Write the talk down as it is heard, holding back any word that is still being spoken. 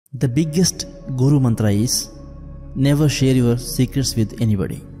The biggest guru mantra is never share your secrets with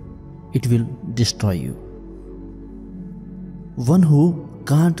anybody. It will destroy you. One who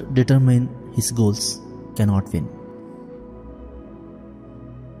can't determine his goals cannot win.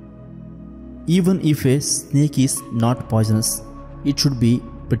 Even if a snake is not poisonous, it should be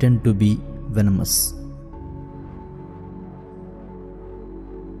pretend to be venomous.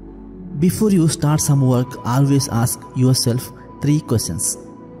 Before you start some work, always ask yourself 3 questions.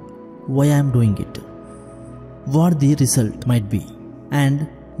 Why I am doing it? What the result might be? And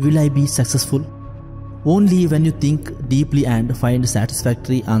will I be successful? Only when you think deeply and find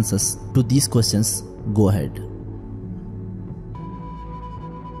satisfactory answers to these questions, go ahead.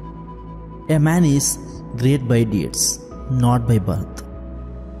 A man is great by deeds, not by birth.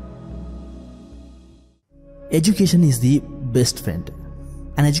 Education is the best friend.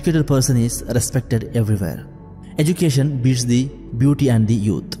 An educated person is respected everywhere. Education beats the beauty and the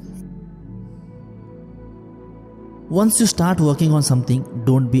youth. Once you start working on something,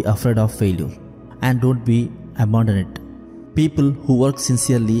 don't be afraid of failure and don't be abandon it. People who work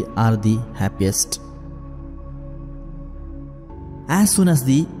sincerely are the happiest. As soon as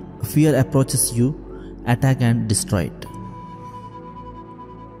the fear approaches you, attack and destroy it.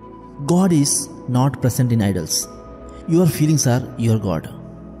 God is not present in idols. Your feelings are your God.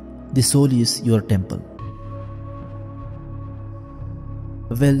 The soul is your temple.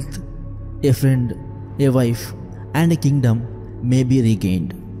 Wealth, a friend, a wife, and a kingdom may be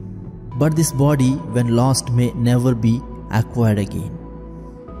regained, but this body, when lost, may never be acquired again.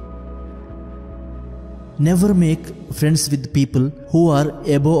 Never make friends with people who are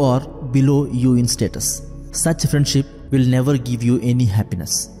above or below you in status. Such friendship will never give you any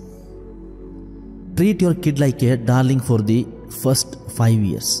happiness. Treat your kid like a darling for the first 5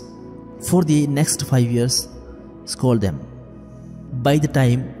 years. For the next 5 years, scold them. By the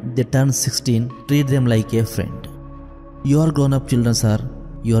time they turn 16, treat them like a friend. Your grown-up children are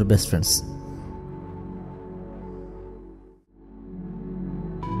your best friends.